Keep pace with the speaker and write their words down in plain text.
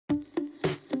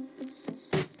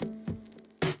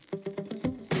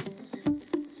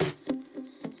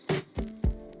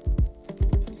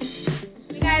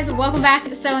guys, welcome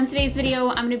back. So in today's video,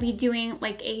 I'm gonna be doing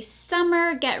like a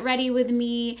summer get ready with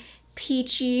me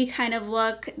peachy kind of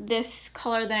look. This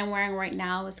color that I'm wearing right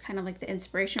now is kind of like the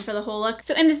inspiration for the whole look.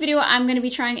 So in this video, I'm going to be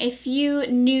trying a few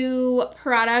new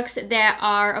products that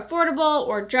are affordable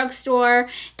or drugstore,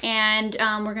 and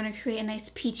we're going to create a nice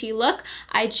peachy look.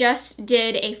 I just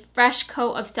did a fresh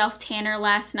coat of self tanner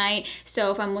last night,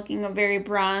 so if I'm looking very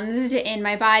bronzed in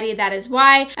my body, that is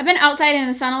why. I've been outside in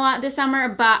the sun a lot this summer,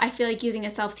 but I feel like using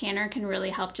a self tanner can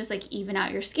really help just like even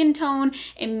out your skin tone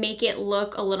and make it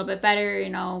look a little bit better, you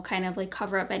know, kind of like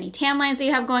cover up any tan lines that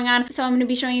you have going on. So I'm going to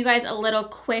be showing you guys a little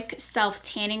quick self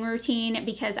tanning routine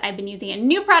because I've been using a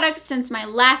new product since my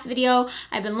last video.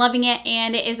 I've been loving it,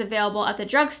 and it is available at the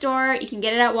drugstore. You can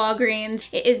get it at Walgreens.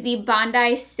 It is the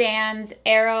Bondi Sands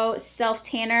AERO self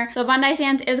tanner. So Bondi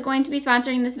Sands is going to be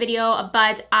sponsoring this video,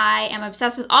 but I am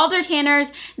obsessed with all their tanners.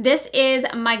 This is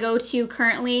my go-to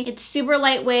currently. It's super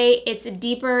lightweight. It's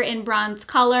deeper in bronze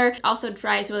color. It also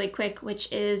dries really quick,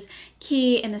 which is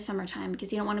key in the summertime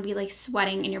because you don't want to be like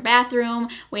sweating in your bathroom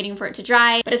waiting for it to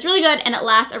dry. But it's really good and it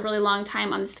lasts a really long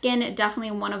time on the skin. Definitely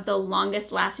one of the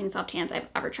longest lasting self tans I've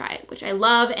ever tried, which I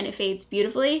love, and it fades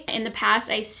beautifully. In the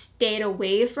past, I stayed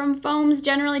away from foams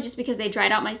generally just because they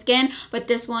dried out my skin, but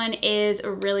this one is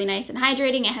really nice and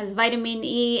hydrating. It has vitamin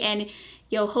E and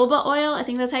jojoba oil, I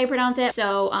think that's how you pronounce it.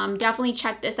 So definitely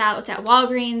check this out. It's at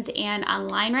Walgreens and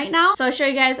online right now. So I'll show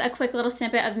you guys a quick little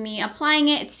snippet of me applying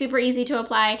it. It's super easy to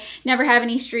apply, never have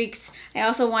any streaks. I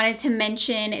also wanted to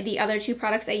mention the other two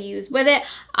products I use with it.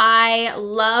 I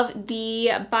love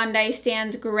the Bondi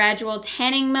Sands Gradual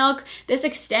Tanning Milk. This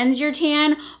extends your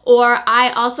tan, or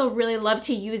I also really love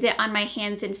to use it on my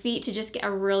hands and feet to just get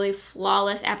a really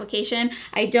flawless application.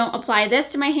 I don't apply this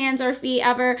to my hands or feet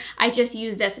ever. I just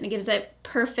use this and it gives it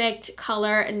perfect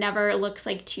color. It never looks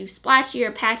like too splashy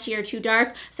or patchy or too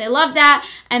dark, so I love that.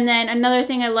 And then another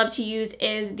thing I love to use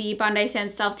is the Bondi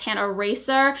Sands Self Tan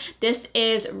Eraser. This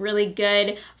is really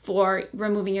good for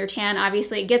removing your tan.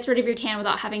 Obviously, it gets rid of your tan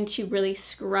without having to really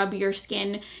scrub your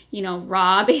skin, you know,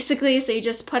 raw basically. So you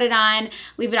just put it on,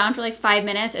 leave it on for like 5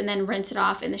 minutes, and then rinse it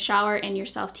off in the shower, and your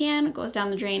self tan goes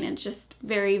down the drain. And it's just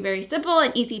very, very simple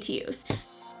and easy to use.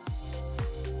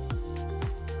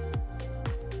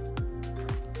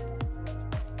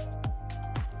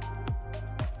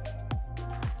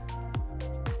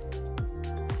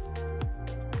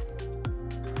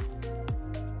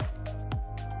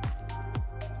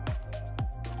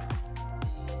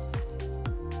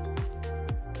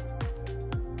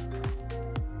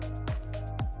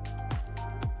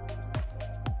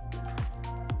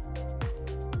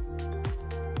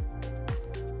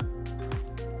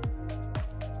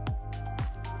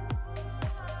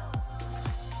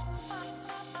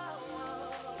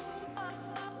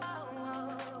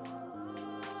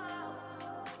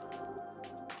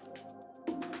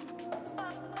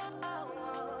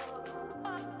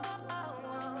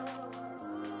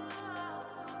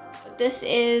 This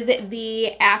is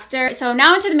the after. So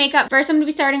now into the makeup. First, I'm going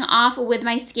to be starting off with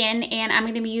my skin, and I'm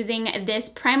going to be using this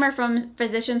primer from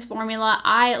Physicians Formula.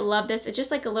 I love this. It's just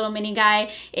like a little mini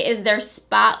guy. It is their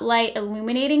Spotlight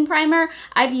Illuminating Primer.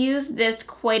 I've used this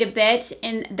quite a bit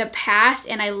in the past,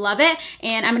 and I love it.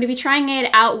 And I'm going to be trying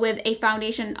it out with a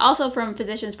foundation also from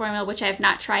Physicians Formula, which I have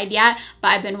not tried yet, but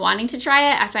I've been wanting to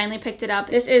try it. I finally picked it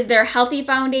up. This is their Healthy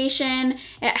Foundation.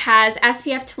 It has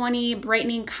SPF 20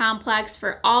 Brightening Complex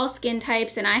for all skin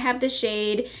types, and I have the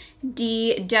shade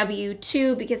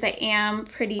DW2 because I am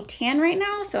pretty tan right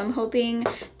now, so I'm hoping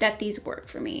that these work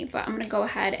for me. But I'm gonna go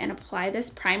ahead and apply this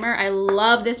primer. I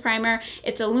love this primer.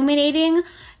 It's illuminating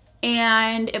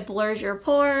and it blurs your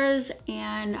pores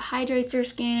and hydrates your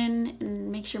skin and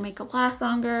makes your makeup last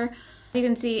longer. You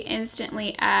can see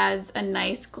instantly adds a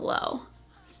nice glow.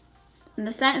 And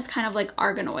the scent is kind of like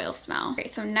argan oil smell. Okay,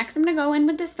 so next I'm gonna go in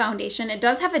with this foundation. It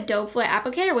does have a doe foot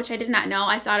applicator, which I did not know.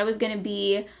 I thought it was gonna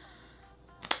be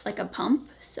like a pump,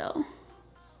 so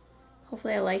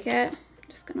hopefully I like it. I'm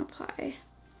just gonna apply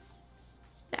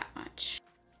that much.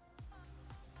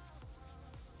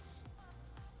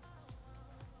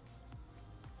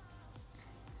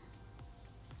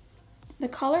 The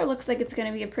color looks like it's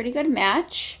gonna be a pretty good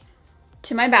match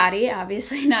to my body,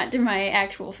 obviously not to my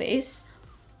actual face.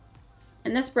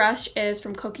 And this brush is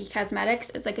from Kokie Cosmetics.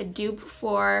 It's like a dupe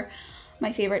for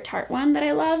my favorite Tarte one that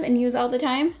I love and use all the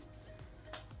time.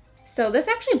 So this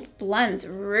actually blends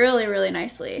really, really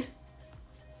nicely.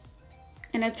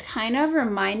 And it's kind of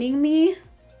reminding me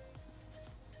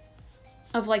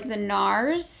of like the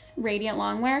NARS Radiant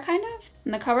Longwear kind of.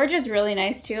 And the coverage is really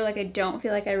nice too. Like I don't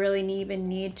feel like I really even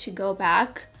need to go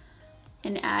back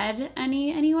and add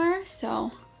anywhere.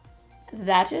 So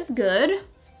that is good.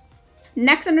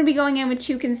 Next, I'm gonna be going in with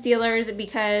 2 concealers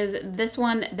because this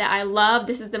one that I love,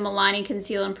 this is the MILANI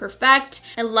Conceal and Perfect.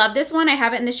 I love this one. I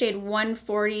have it in the shade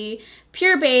 140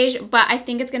 Pure Beige, but I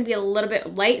think it's gonna be a little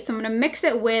bit light, so I'm gonna mix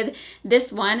it with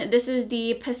this one. This is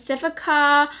the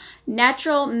Pacifica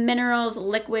Natural Minerals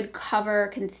Liquid Cover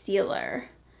Concealer.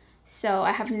 So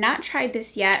I have not tried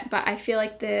this yet, but I feel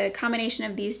like the combination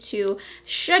of these two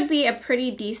should be a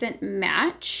pretty decent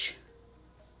match.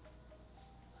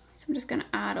 So I'm just gonna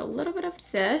add a little bit of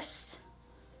this.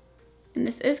 And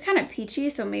this is kind of peachy,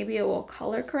 so maybe it will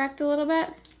color correct a little bit.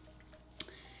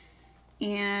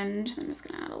 And I'm just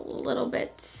gonna add a little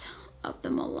bit of the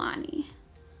MILANI.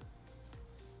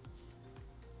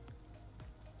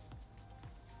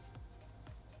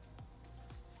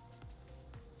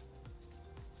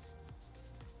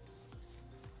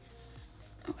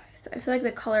 So I feel like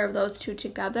the color of those two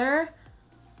together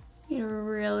made a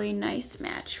really nice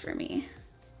match for me.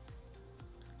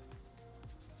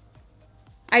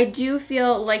 I do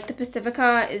feel like the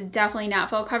Pacifica is definitely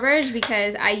not full coverage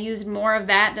because I used more of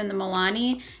that than the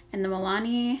MILANI, and the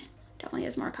MILANI definitely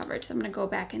has more coverage. So I'm gonna go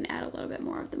back and add a little bit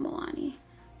more of the MILANI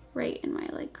right in my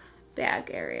like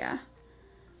bag area.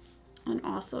 And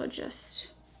also just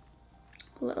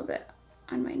a little bit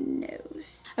on my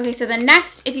nose. Okay, so the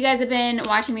next, if you guys have been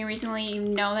watching me recently, you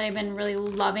know that I've been really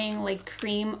loving like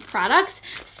cream products.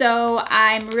 So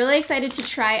I'm really excited to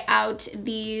try out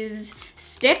these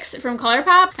STIX from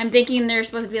ColourPop. I'm thinking they're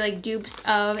supposed to be like dupes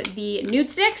of the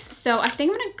nude sticks. So I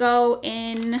think I'm gonna go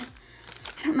in,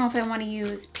 I don't know if I wanna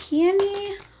use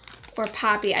Peony or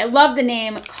Poppy. I love the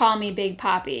name Call Me Big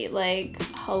Poppy. Like,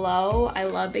 hello, I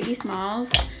love Biggie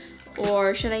Smalls.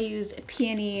 Or should I use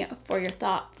Peony for your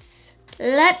thoughts?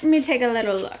 Let me take a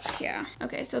little look here.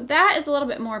 Okay, so that is a little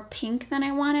bit more pink than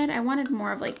I wanted. I wanted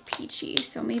more of like peachy,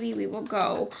 so maybe we will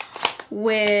go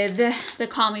with the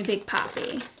Call Me Big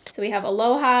Poppy. So we have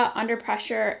Aloha, Under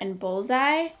Pressure, and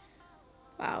Bullseye.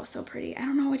 Wow, so pretty. I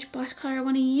don't know which blush color I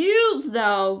want to use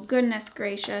though. Goodness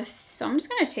gracious. So I'm just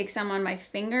gonna take some on my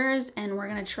fingers and we're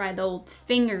gonna try the old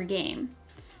finger game.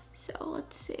 So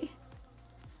let's see.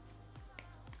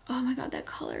 Oh my God, that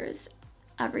color is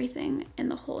everything in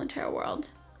the whole entire world.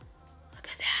 Look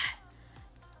at that.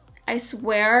 I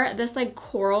swear this like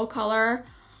coral color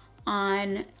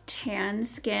on tan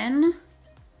skin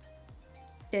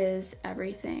is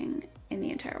everything in the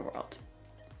entire world.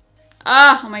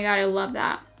 Oh my God, I love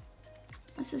that.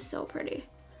 This is so pretty.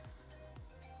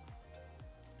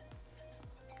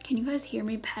 Can you guys hear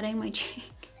me petting my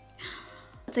cheek?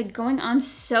 It's like going on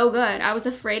so good. I was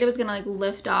afraid it was gonna like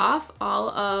lift off all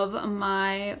of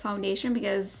my foundation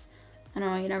because I don't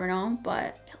know, you never know,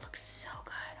 but it looks so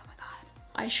good. Oh my God.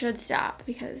 I should stop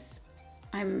because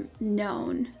I'm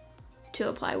known to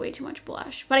apply way too much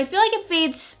blush, but I feel like it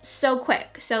fades so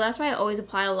quick. So that's why I always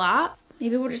apply a lot.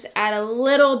 Maybe we'll just add a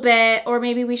little bit, or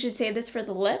maybe we should save this for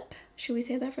the lip. Should we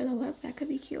save that for the lip? That could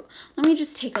be cute. Let me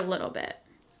just take a little bit.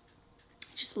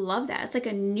 I just love that. It's like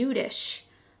a nude-ish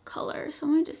color, so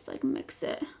I'm gonna just like mix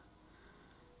it.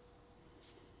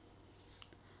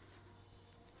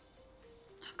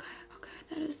 Okay,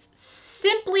 that is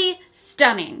simply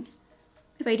stunning,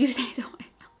 if I do say so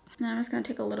myself. Now I'm just gonna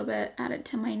take a little bit, add it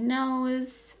to my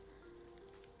nose.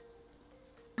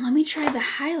 Let me try the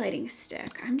highlighting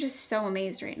stick. I'm just so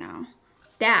amazed right now.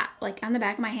 That, like on the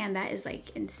back of my hand, that is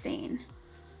like insane.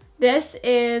 This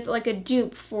is like a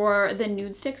dupe for the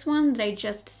Nude Sticks one that I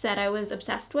just said I was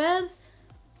obsessed with.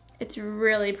 It's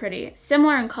really pretty.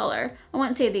 Similar in color. I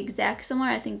wouldn't say the exact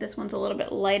similar. I think this one's a little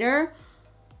bit lighter.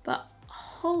 But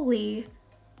holy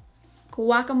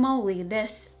guacamole,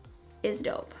 this is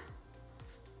dope.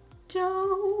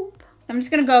 Dope. I'm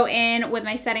just gonna go in with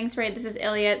my setting spray. This is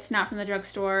Ilia. It's not from the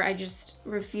drugstore. I just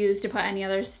refuse to put any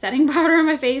other setting powder on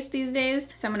my face these days.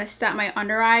 So I'm gonna set my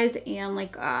under eyes and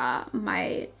like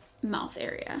my mouth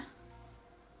area.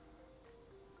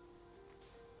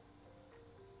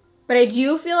 But I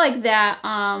do feel like that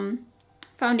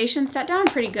foundation set down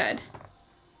pretty good.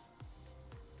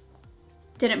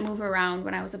 Didn't move around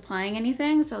when I was applying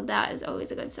anything, so that is always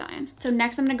a good sign. So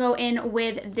next I'm gonna go in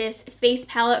with this face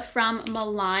palette from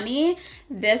MILANI.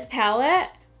 This palette,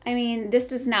 I mean, this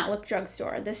does not look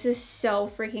drugstore. This is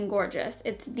so freaking gorgeous.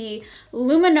 It's the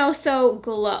Luminoso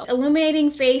Glow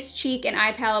Illuminating Face, Cheek, and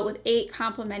Eye Palette with 8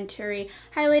 complementary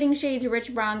highlighting shades,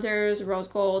 rich bronzers, rose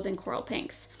golds, and coral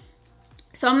pinks.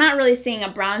 So I'm not really seeing a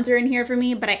bronzer in here for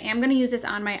me, but I am going to use this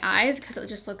on my eyes because it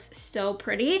just looks so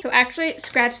pretty. So actually,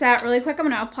 scratch that really quick. I'm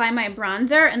going to apply my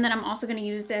bronzer, and then I'm also going to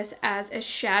use this as a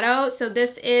shadow. So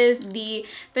this is the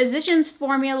Physicians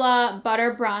Formula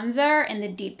Butter Bronzer in the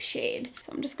deep shade.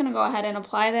 So I'm just going to go ahead and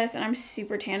apply this, and I'm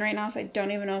super tan right now, so I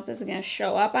don't even know if this is going to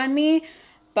show up on me,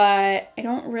 but I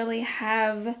don't really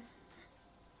have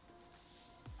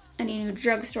any new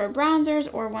drugstore bronzers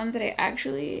or ones that I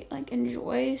actually like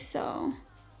enjoy, so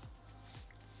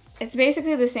it's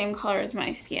basically the same color as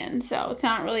my skin, so it's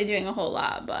not really doing a whole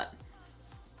lot, but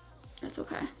that's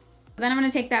okay. Then I'm going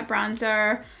to take that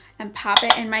bronzer and pop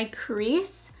it in my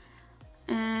crease,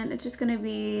 and it's just going to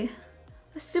be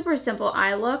a super simple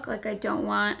eye look. Like, I don't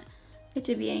want it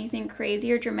to be anything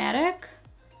crazy or dramatic,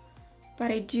 but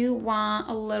I do want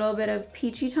a little bit of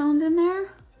peachy tones in there.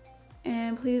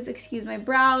 And please excuse my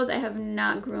brows, I have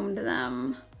not groomed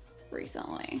them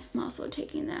recently. I'm also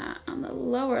taking that on the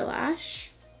lower lash.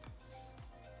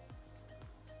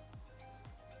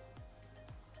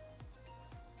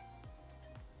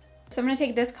 So I'm gonna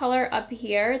take this color up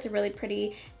here. It's a really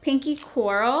pretty pinky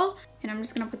coral, and I'm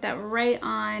just gonna put that right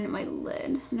on my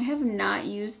lid. And I have not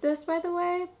used this, by the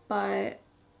way, but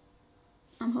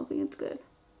I'm hoping it's good.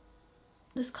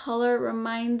 This color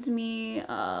reminds me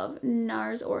of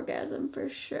NARS Orgasm for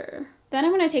sure. Then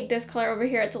I'm going to take this color over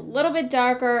here. It's a little bit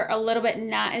darker, a little bit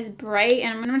not as bright,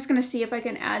 and I'm just going to see if I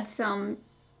can add some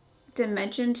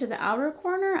dimension to the outer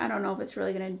corner. I don't know if it's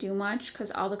really going to do much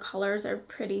because all the colors are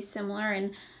pretty similar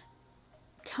in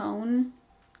tone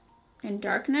and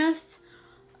darkness.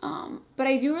 But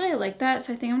I do really like that,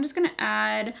 so I think I'm just going to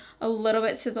add a little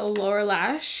bit to the lower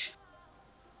lash.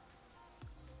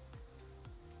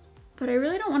 But I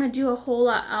really don't want to do a whole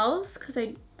lot else because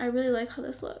I really like how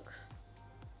this looks.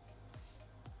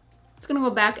 Just gonna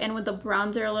go back in with the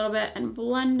bronzer a little bit and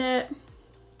blend it.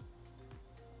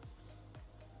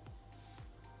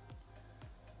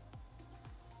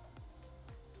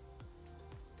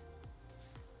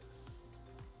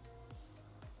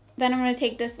 Then I'm gonna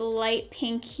take this light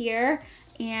pink here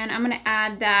and I'm gonna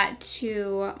add that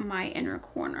to my inner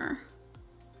corner.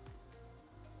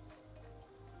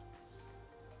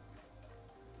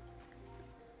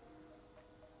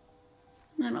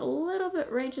 And a little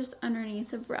bit right just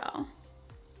underneath the brow.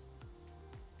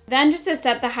 Then just to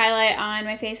set the highlight on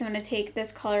my face, I'm going to take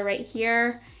this color right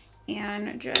here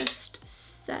and just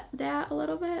set that a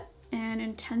little bit and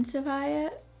intensify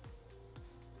it.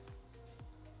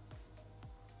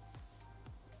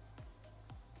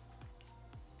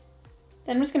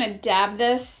 Then I'm just going to dab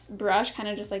this brush kind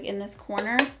of just like in this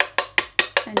corner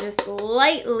and just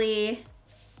lightly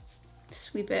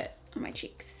sweep it on my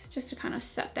cheeks, just to kind of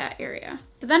set that area.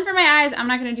 So then for my eyes, I'm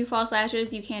not gonna do false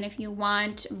lashes. You can if you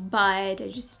want, but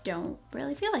I just don't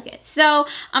really feel like it. So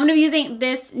I'm gonna be using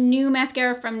this new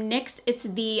mascara from NYX. It's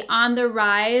the On the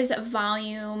Rise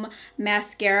Volume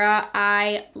Mascara.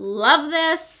 I love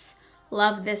this.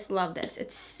 Love this, love this.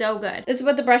 It's so good. This is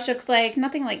what the brush looks like.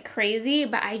 Nothing like crazy,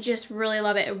 but I just really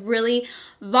love it. It really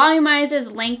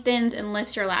volumizes, lengthens, and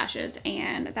lifts your lashes,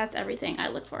 and that's everything I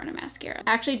look for in a mascara.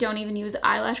 I actually don't even use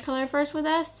eyelash color first with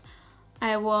this.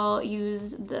 I will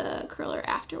use the curler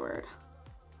afterward.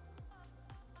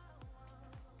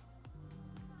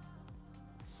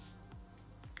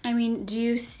 I mean, do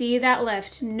you see that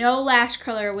lift? No lash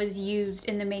color was used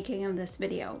in the making of this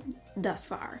video thus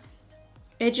far.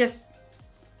 It just,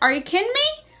 are you kidding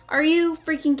me? Are you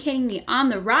freaking kidding me? On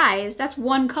the Rise, that's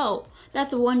one coat.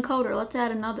 That's one coater. Let's add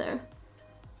another.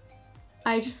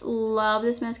 I just love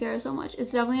this mascara so much. It's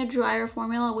definitely a drier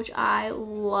formula, which I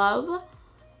love.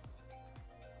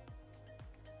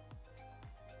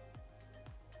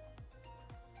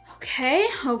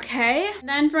 Okay.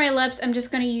 Then for my lips, I'm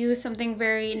just gonna use something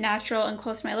very natural and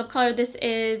close to my lip color. This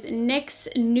is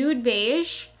NYX Nude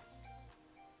Beige.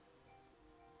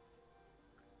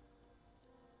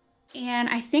 And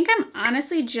I think I'm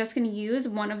honestly just gonna use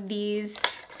one of these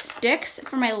sticks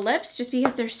for my lips just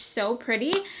because they're so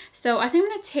pretty. So I think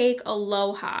I'm gonna take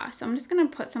Aloha. So I'm just gonna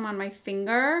put some on my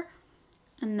finger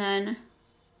and then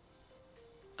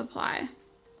apply.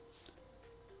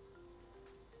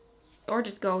 Or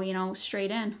just go, you know,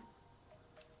 straight in.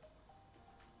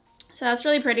 So that's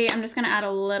really pretty. I'm just gonna add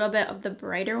a little bit of the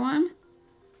brighter one.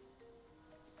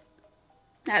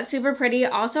 That's super pretty.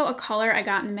 Also a color I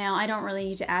got in the mail. I don't really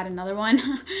need to add another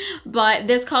one, but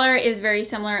this color is very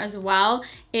similar as well.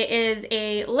 It is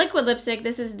a liquid lipstick.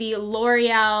 This is the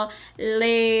L'Oreal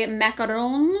Les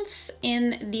Macarons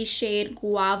in the shade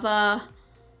Guava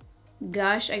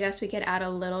Gush. I guess we could add a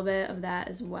little bit of that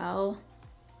as well.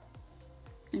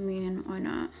 I mean, why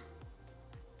not?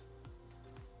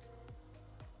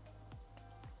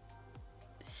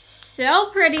 so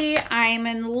pretty. I'm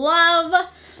in love.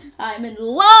 I'm in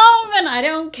love and I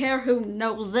don't care who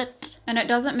knows it. And it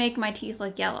doesn't make my teeth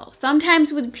look yellow.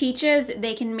 Sometimes with peaches,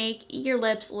 they can make your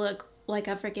lips look like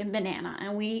a freaking banana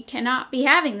and we cannot be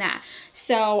having that.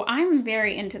 So I'm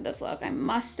very into this look. I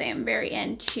must say I'm very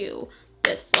into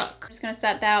this look. I'm just gonna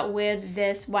set that with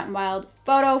this Wet n Wild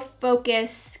Photo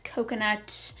Focus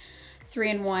Coconut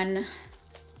 3-in-1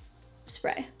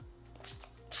 spray.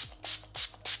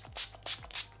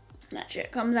 That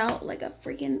shit comes out like a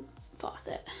freaking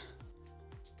faucet.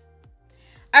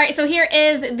 All right, so here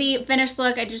is the finished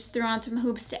look. I just threw on some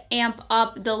hoops to amp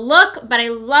up the look, but I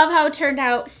love how it turned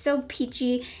out. So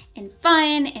peachy and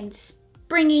fun and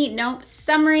springy. Nope,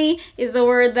 summery is the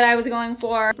word that I was going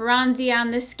for. Bronzy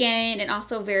on the skin and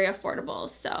also very affordable.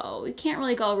 So you can't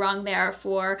really go wrong there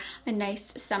for a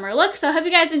nice summer look. So I hope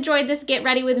you guys enjoyed this Get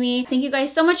Ready With Me. Thank you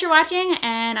guys so much for watching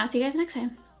and I'll see you guys next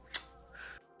time.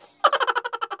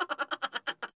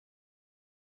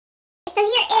 So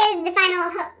here is the final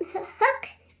hook.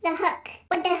 The hook.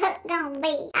 What the hook gonna be?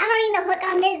 I don't need the hook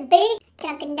on this beat.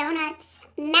 Dunkin' Donuts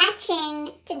matching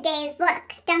today's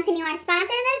look. Dunkin', you want to sponsor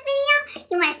this video?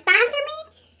 You want to sponsor me?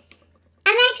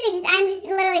 I'm just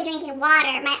literally drinking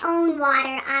water, my own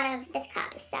water out of this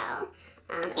cup. So,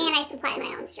 and I supply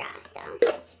my own straw. So,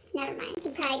 never mind.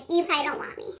 You probably don't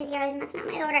want me because you always messing up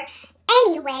my order.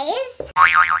 Anyways.